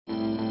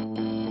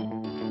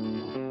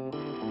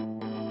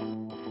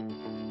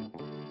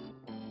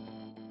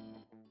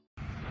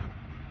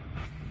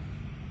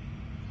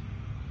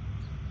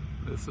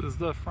This is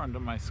the front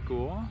of my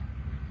school.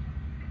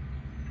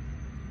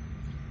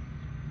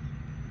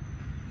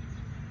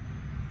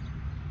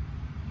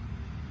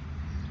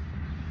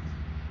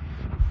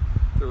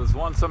 There was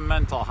once a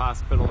mental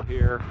hospital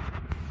here.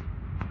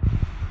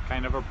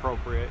 Kind of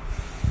appropriate.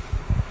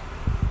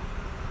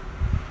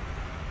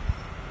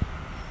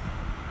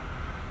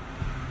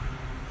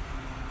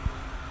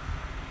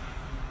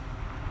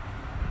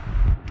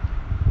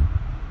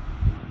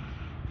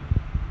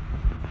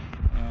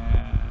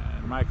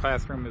 And my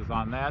classroom is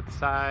on that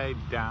side,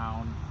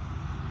 down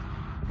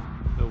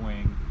the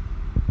wing.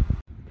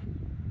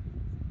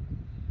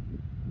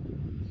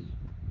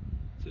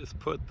 Just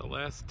put the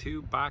last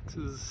 2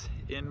 boxes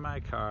in my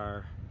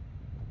car.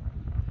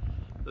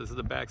 This is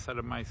the back side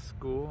of my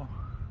school.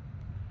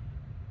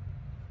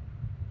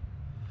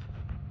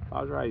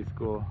 Bowser High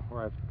School,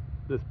 where I've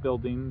this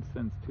building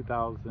since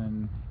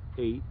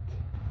 2008.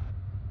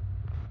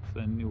 It's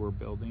a newer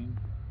building.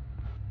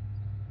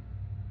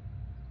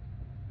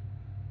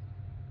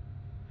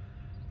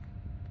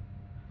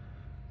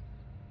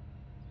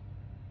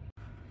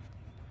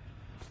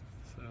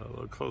 So a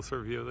little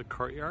closer view of the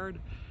courtyard.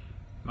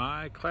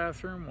 My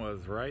classroom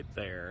was right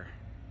there.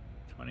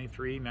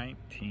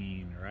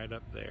 2319, right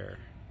up there.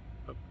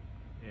 Oh,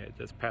 yeah,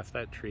 just past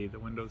that tree. The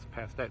window's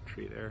past that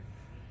tree there.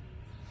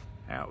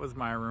 That was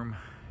my room.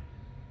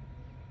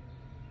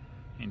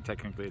 I mean,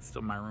 technically it's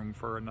still my room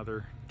for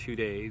another 2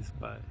 days,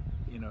 but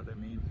you know what I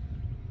mean.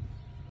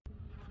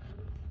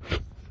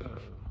 So,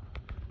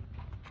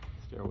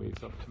 stairways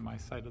up to my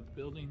side of the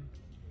building.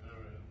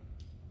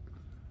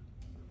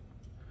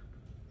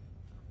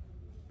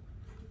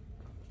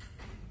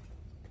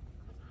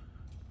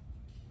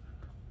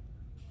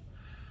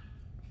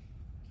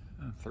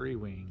 And 3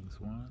 wings.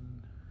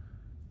 1,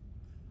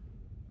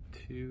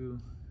 2,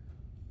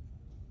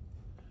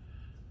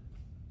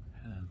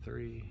 and then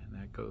 3,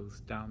 and that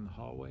goes down the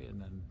hallway,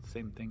 and then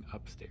same thing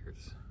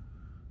upstairs.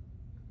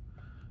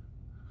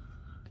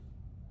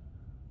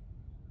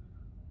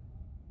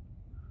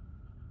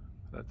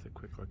 That's a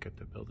quick look at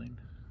the building.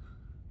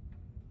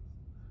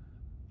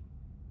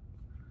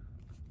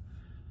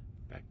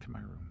 Back to my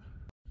room.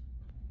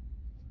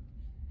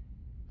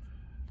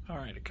 All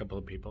right, a couple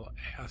of people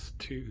asked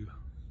to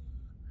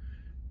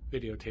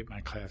videotape my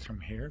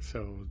classroom here,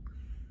 so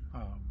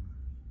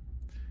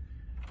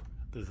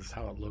this is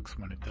how it looks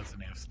when it doesn't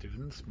have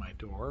students. My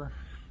door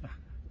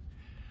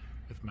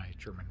with my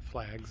German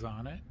flags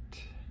on it.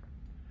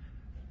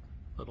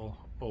 Little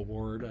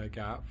award I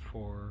got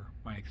for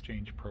my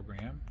exchange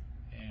program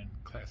and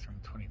classroom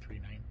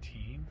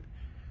 2319.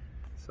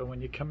 So when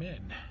you come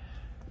in,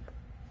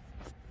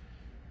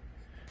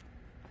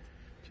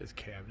 just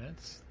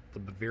cabinets, the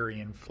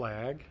Bavarian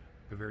flag,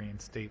 Bavarian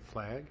state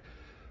flag,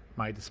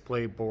 my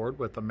display board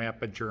with a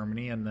map of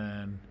Germany, and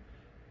then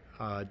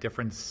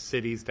different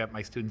cities that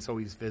my students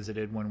always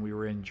visited when we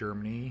were in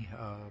Germany,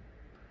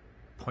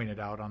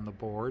 pointed out on the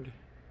board.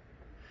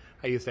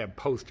 I used to have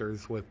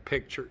posters with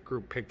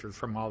group pictures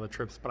from all the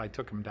trips, but I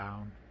took them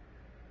down.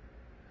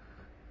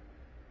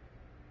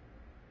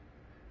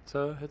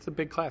 So it's a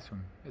big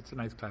classroom. It's a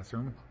nice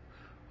classroom,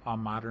 all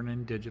modern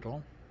and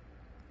digital.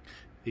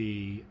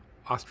 The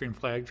Austrian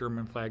flag,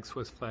 German flag,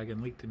 Swiss flag,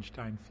 and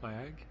Liechtenstein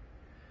flag.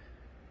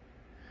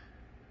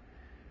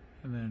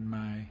 And then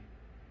my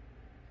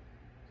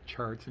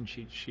charts and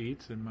cheat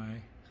sheets and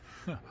my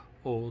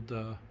old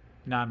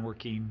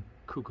non-working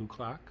cuckoo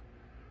clock,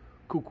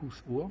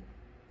 Kuckucksuhr,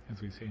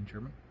 as we say in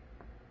German.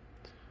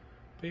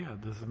 But yeah,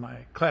 this is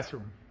my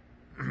classroom.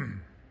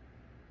 And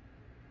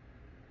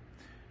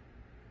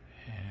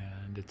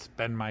it's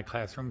been my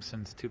classroom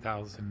since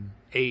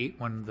 2008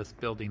 when this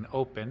building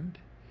opened.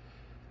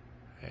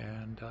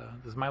 And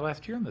this is my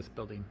last year in this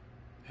building.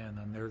 And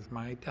then there's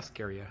my desk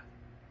area.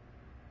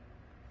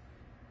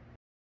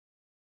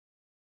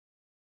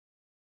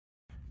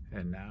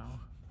 And now,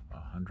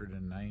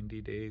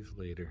 190 days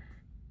later.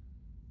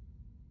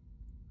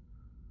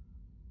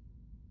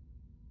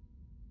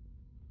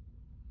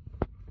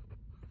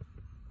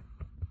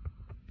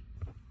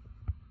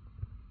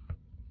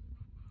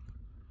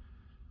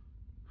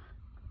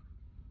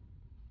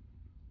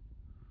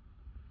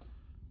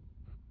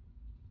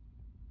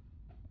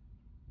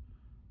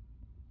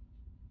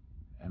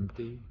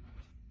 Empty.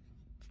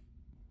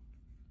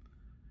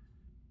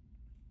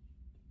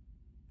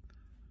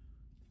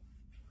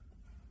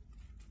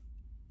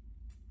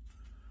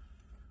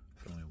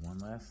 There's only one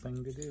last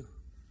thing to do.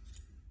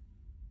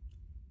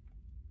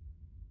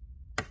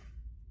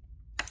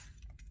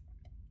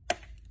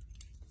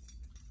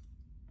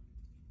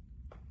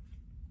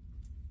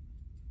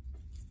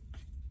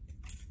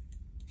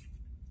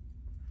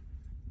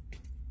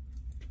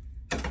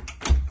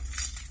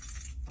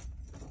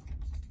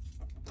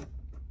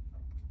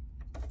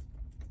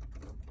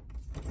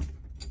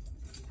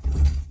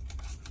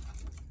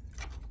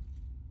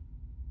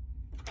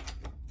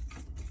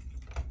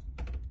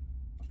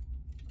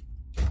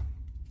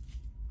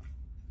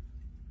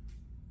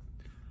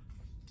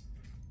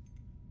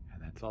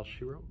 That's all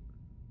she wrote.